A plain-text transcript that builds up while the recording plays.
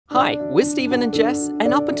Hi, we're Stephen and Jess,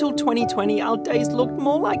 and up until 2020 our days looked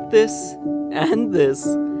more like this and this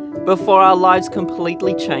before our lives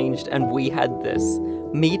completely changed and we had this.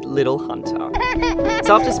 Meet Little Hunter.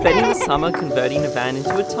 So after spending the summer converting the van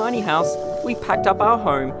into a tiny house, we packed up our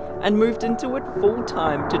home and moved into it full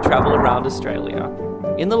time to travel around Australia.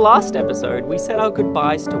 In the last episode, we said our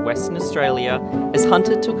goodbyes to Western Australia as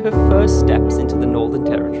Hunter took her first steps into the Northern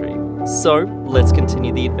Territory. So let's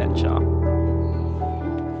continue the adventure.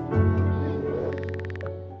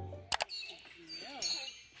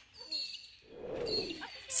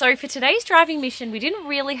 So for today's driving mission, we didn't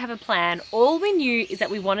really have a plan. All we knew is that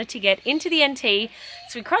we wanted to get into the NT.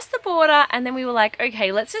 So we crossed the border and then we were like,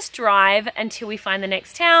 okay, let's just drive until we find the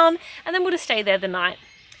next town and then we'll just stay there the night.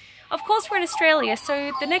 Of course, we're in Australia,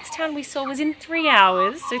 so the next town we saw was in 3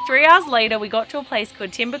 hours. So 3 hours later, we got to a place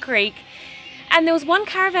called Timber Creek and there was one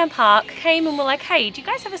caravan park came and we're like, hey, do you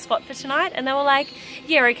guys have a spot for tonight? And they were like,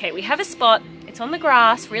 yeah, okay, we have a spot. It's on the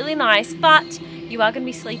grass, really nice, but you are going to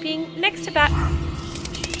be sleeping next to bats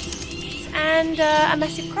and a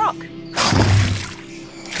massive croc.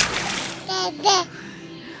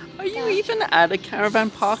 Are you even at a caravan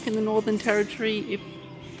park in the Northern Territory if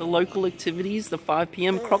the local activities, the 5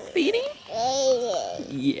 PM croc feeding?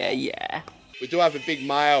 Yeah. We do have a big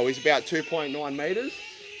male. He's about 2.9 metres.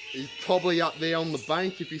 He's probably up there on the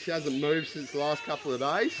bank if he hasn't moved since the last couple of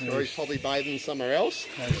days, or he's probably bathing somewhere else.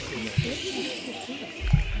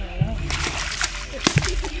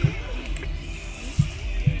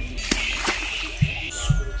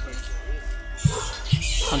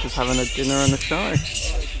 Hunter's having a dinner and a show.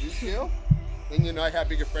 Then you know how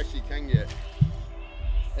big a fresh you can get.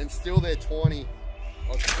 And still they're 20. Is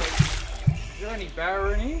there any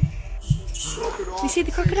barra in here? You see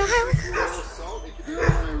the crocodile?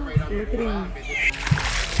 Look at him.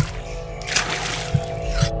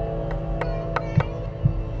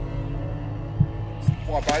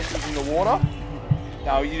 Vibrations in the water.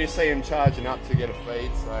 No, you just see them charging up to get a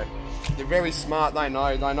feed. So they're very smart. They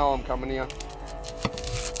know I'm coming here.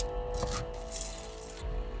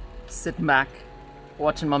 Sitting back,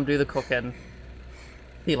 watching Mum do the cooking.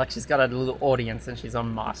 Feel like she's got a little audience and she's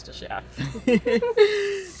on MasterChef.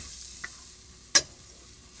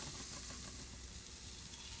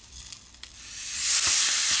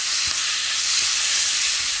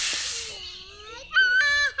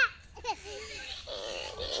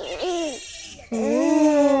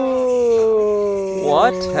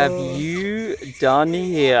 What have you done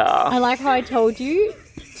here? I like how I told you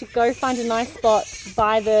to go find a nice spot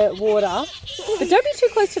by the water, but don't be too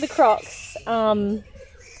close to the crocs. And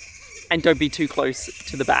don't be too close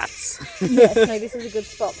to the bats. Yes, no, this is a good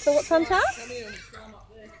spot. So what's Hunter?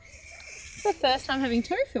 It's the first time having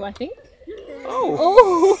tofu, I think.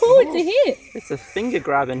 Oh, it's a hit. It's a finger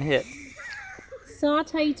grabbing hit.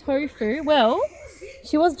 Satay tofu. Well,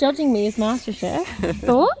 she was judging me as MasterChef.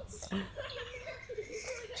 Thoughts?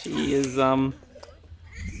 She is, I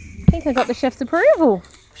think I got the chef's approval.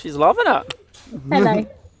 She's loving it. Hello.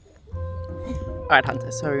 Alright, Hunter,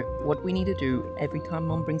 so what we need to do every time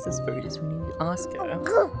Mom brings us food is we need to ask her,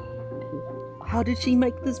 how did she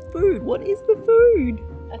make this food? What is the food?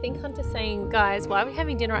 I think Hunter's saying, guys, why are we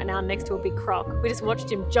having dinner right now next to a big croc? We just watched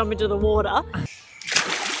him jump into the water.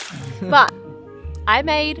 But I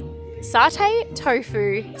made satay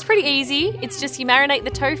tofu. It's pretty easy. It's just you marinate the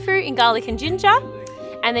tofu in garlic and ginger,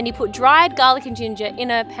 and then you put dried garlic and ginger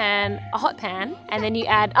in a hot pan, and then you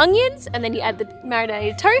add onions, and then you add the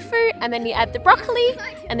marinated tofu, and then you add the broccoli,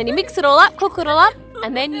 and then you mix it all up, cook it all up,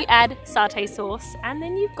 and then you add satay sauce, and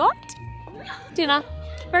then you've got dinner.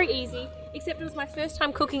 Very easy, except it was my first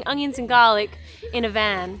time cooking onions and garlic in a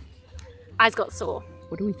van. Eyes got sore.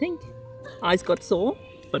 What do we think? Eyes got sore,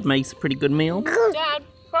 but makes a pretty good meal. Dad,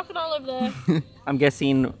 crocodile over there. I'm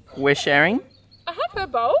guessing we're sharing? I have her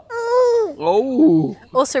bowl. Oh!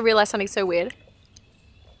 Also realised something so weird.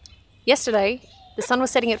 Yesterday, the sun was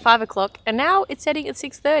setting at 5 o'clock and now it's setting at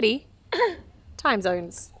 6:30. Time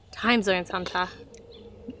zones. Time zones, Hunter.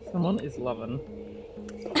 Someone is loving.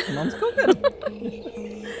 Mom's cooking.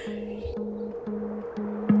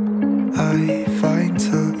 I find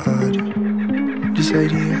so odd this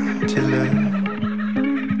idea to live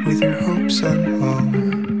with your hopes on hold,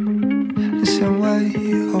 the same way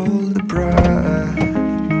you hold the breath.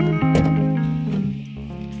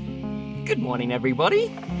 Good morning, everybody.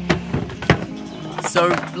 So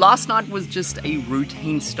last night was just a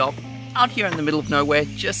routine stop out here in the middle of nowhere,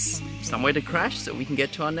 just somewhere to crash so we can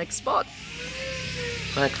get to our next spot.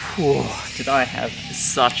 But whew, did I have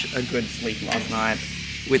such a good sleep last night.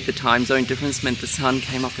 With the time zone difference meant the sun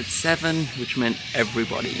came up at 7, which meant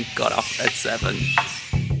everybody got up at 7.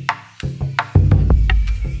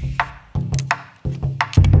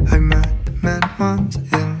 ones in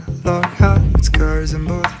the log hut, with scars on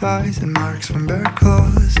both eyes and marks from bare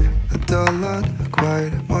claws. A dull lot, a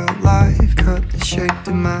quiet wildlife, cut the shape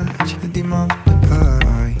to match the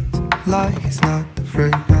demultiplied. Like is not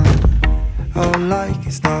afraid of, all like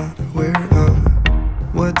is not aware of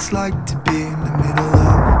what it's like to be in the middle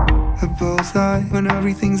of a bullseye when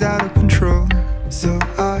everything's out of control. So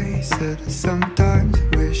I said sometimes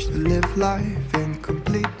I wish to live life in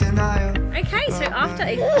complete denial. Okay, so after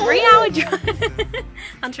a 3-hour drive,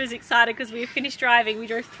 Hunter is excited because we have finished driving. We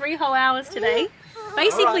drove 3 whole hours today,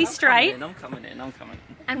 basically straight. I'm coming in.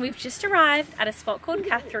 And we've just arrived at a spot called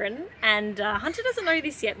Katherine, and Hunter doesn't know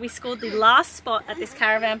this yet. We scored the last spot at this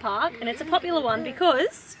caravan park, and it's a popular one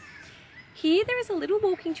because here there is a little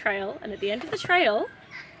walking trail, and at the end of the trail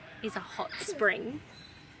is a hot spring.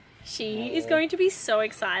 She is going to be so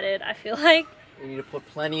excited. I feel like We need to put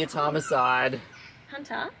plenty of time aside.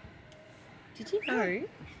 Hunter, did you know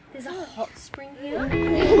there's a hot spring here?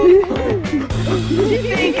 You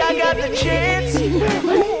think I got the chance? I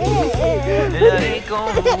ain't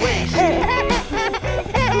gonna waste it.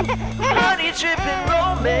 Honey dripping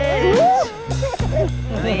romance.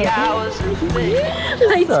 The hours are thick.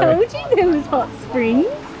 I told you there was hot springs.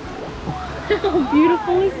 How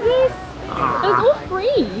beautiful is this? It's all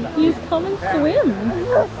free. You just come and swim.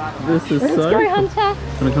 This is Let's go, Hunter.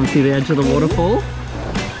 Wanna come see the edge of the waterfall?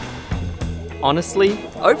 Honestly,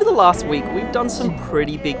 over the last week we've done some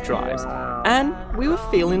pretty big drives and we were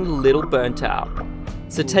feeling a little burnt out.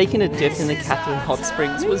 So taking a dip in the Katherine Hot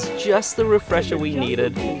Springs was just the refresher we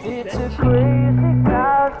needed. It's a crazy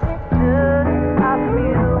crowd picture. I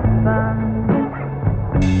feel fine.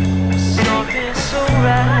 Something so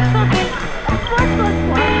right.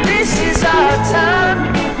 This is our time.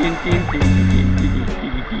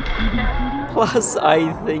 Plus,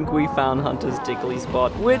 I think we found Hunter's tickly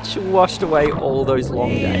spot, which washed away all those long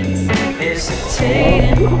days.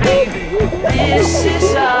 Hesitating, baby. This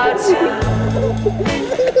is our time.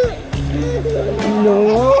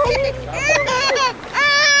 No.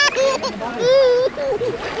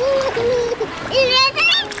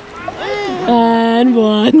 And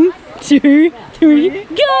 1, 2, 3,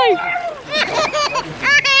 go!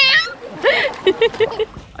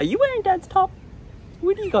 Are you wearing Dad's top?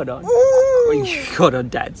 What do you got on? Oh, you got on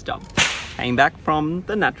Dad's top. Came back from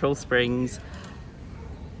the natural springs.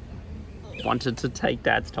 Wanted to take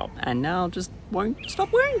Dad's top and now just won't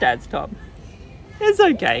stop wearing Dad's top. It's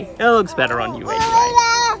okay. It looks better on you anyway.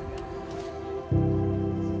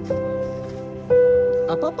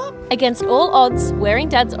 Up, up, up. Against all odds, wearing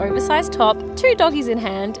Dad's oversized top, 2 doggies in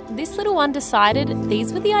hand, this little one decided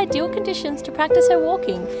these were the ideal conditions to practice her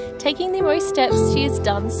walking, taking the most steps she has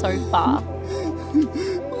done so far.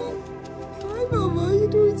 Hi Mama, you're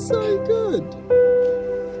doing so good.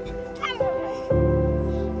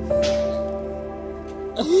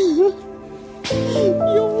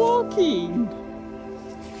 You're walking.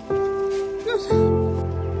 Good.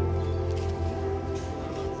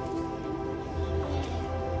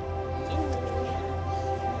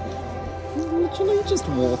 Literally just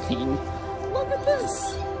walking. Look at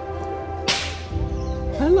this.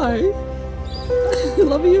 Hello.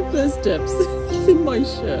 Love your first steps in my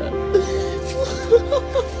shirt.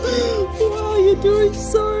 Wow, you're doing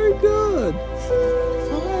so good.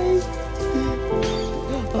 Hi.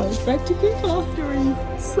 I'm back to Pippa. Doing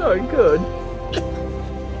so good.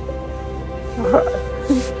 Alright.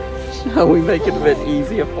 Shall we make it a bit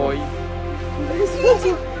easier for you?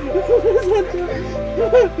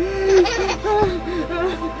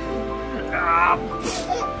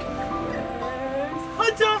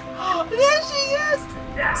 Hunter! There she is!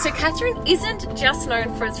 So Katherine isn't just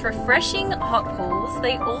known for its refreshing hot pools,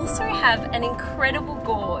 they also have an incredible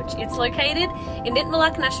gorge. It's located in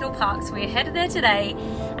Nitmiluk National Park, so we're headed there today,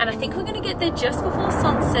 and I think we're going to get there just before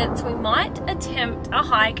sunset, so we might attempt a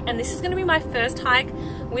hike, and this is going to be my first hike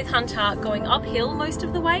with Hunter, going uphill most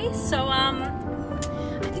of the way, so I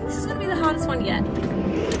think this is going to be the hardest one yet.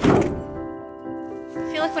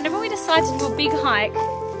 I feel like whenever we decide to do a big hike,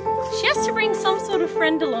 she has to bring some sort of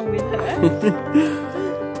friend along with her.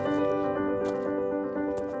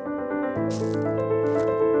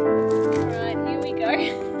 Alright, here we go.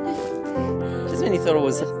 Just when you thought it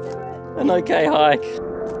was an okay hike.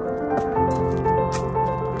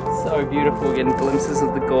 So beautiful, getting glimpses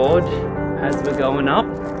of the gorge as we're going up.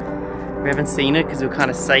 We haven't seen it because we're kind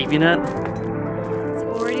of saving it. It's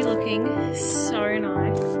already looking so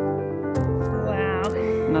nice. Wow.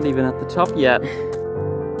 Not even at the top yet.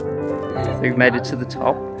 We've made it to the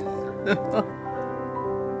top.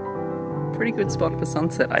 Pretty good spot for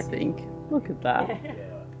sunset, I think. Look at that.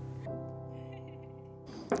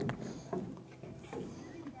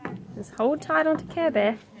 Just hold tight onto Care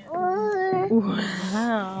Bear.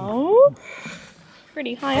 Wow.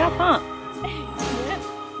 Pretty high up, huh? Yep.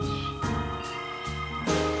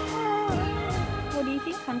 What do you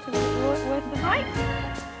think, Hunter? Worth the hike?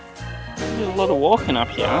 There's a lot of walking up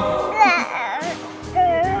here.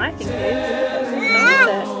 I think it is.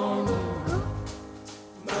 Sunset.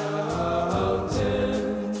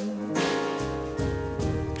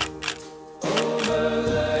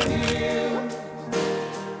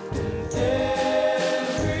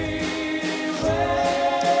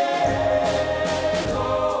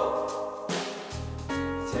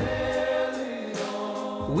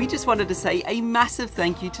 We just wanted to say a massive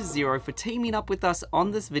thank you to Xero for teaming up with us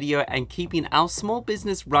on this video and keeping our small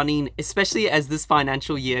business running, especially as this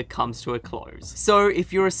financial year comes to a close. So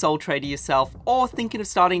if you're a sole trader yourself or thinking of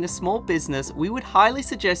starting a small business, we would highly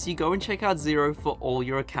suggest you go and check out Xero for all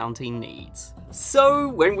your accounting needs. So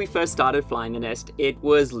when we first started Flying the Nest, it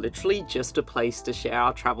was literally just a place to share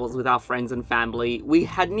our travels with our friends and family. We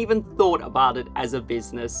hadn't even thought about it as a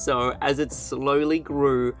business, so as it slowly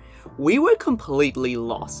grew, we were completely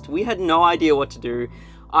lost. We had no idea what to do.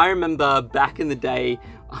 I remember back in the day,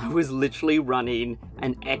 I was literally running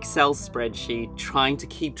an Excel spreadsheet trying to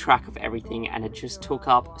keep track of everything, and it just took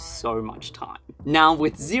up so much time. Now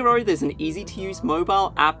with Xero, there's an easy to use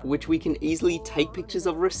mobile app which we can easily take pictures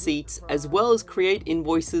of receipts as well as create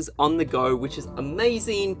invoices on the go, which is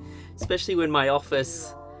amazing, especially when my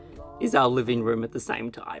office is our living room at the same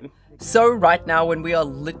time. So right now, when we are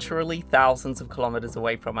literally thousands of kilometers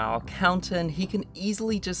away from our accountant, he can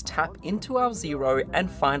easily just tap into our Xero and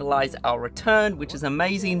finalize our return, which is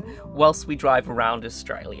amazing whilst we drive around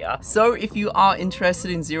Australia. So if you are interested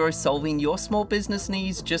in Xero solving your small business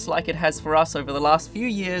needs, just like it has for us over the last few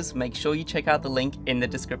years, make sure you check out the link in the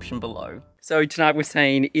description below. So tonight we're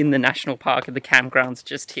staying in the national park at the campgrounds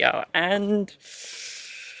just here, and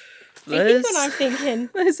Do you think what I'm thinking?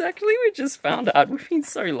 There's actually, we just found out, we've been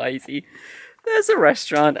so lazy. There's a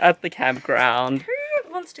restaurant at the campground. Who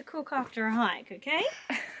wants to cook after a hike, okay?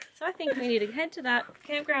 So I think we need to head to that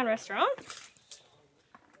campground restaurant.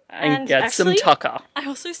 And get some tucker. I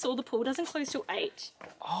also saw the pool doesn't close till 8.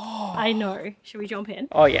 Oh. I know. Should we jump in?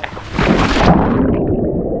 Oh yeah.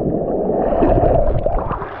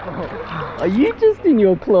 Are you just in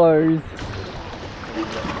your clothes?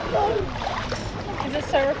 Is it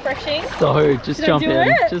so refreshing? So, just jump in.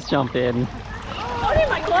 It? Just jump in. Oh, in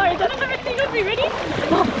my clothes. I don't have anything on me. Ready?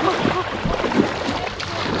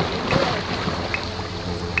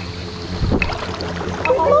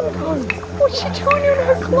 What's she doing in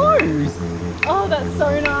her clothes? Oh, that's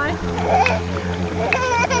so nice.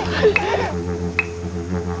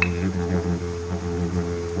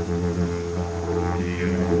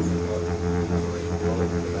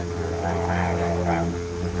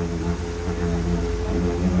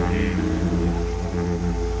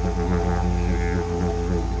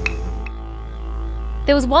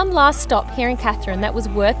 There was one last stop here in Katherine that was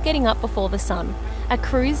worth getting up before the sun. A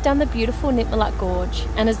cruise down the beautiful Nitmiluk Gorge,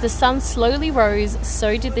 and as the sun slowly rose,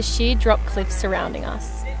 so did the sheer drop cliffs surrounding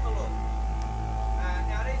us.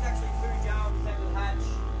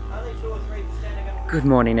 Good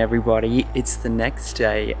morning everybody, it's the next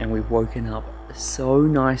day and we've woken up so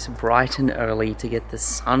nice, bright and early to get the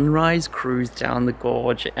sunrise cruise down the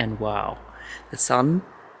gorge, and wow, the sun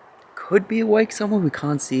could be awake somewhere, we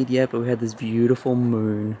can't see it yet, but we had this beautiful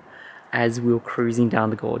moon as we were cruising down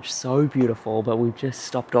the gorge. So beautiful, but we've just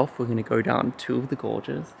stopped off. We're going to go down 2 of the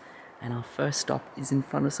gorges, and our first stop is in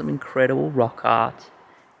front of some incredible rock art.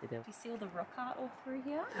 Do you see all the rock art all through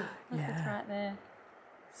here? Look, Yeah. it's right there.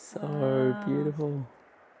 So Wow. beautiful.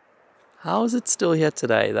 How is it still here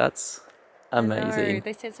today? That's amazing. I know.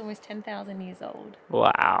 They said it's almost 10,000 years old.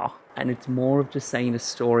 Wow. And it's more of just saying a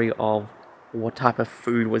story of what type of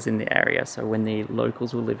food was in the area. So when the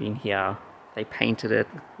locals were living here, they painted it,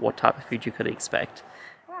 what type of food you could expect.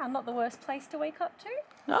 Wow, not the worst place to wake up to.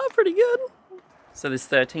 Oh, pretty good. So there's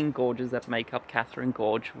 13 gorges that make up Katherine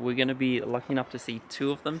Gorge. We're going to be lucky enough to see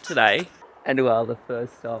 2 of them today. And well, the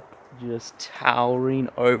first stop just towering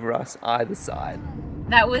over us either side.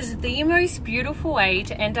 That was the most beautiful way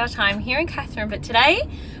to end our time here in Katherine, but today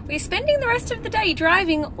we're spending the rest of the day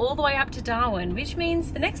driving all the way up to Darwin, which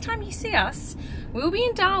means the next time you see us, we'll be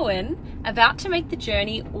in Darwin, about to make the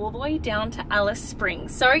journey all the way down to Alice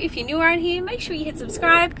Springs. So if you're new around here, make sure you hit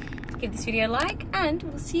subscribe, give this video a like, and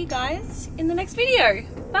we'll see you guys in the next video.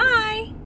 Bye!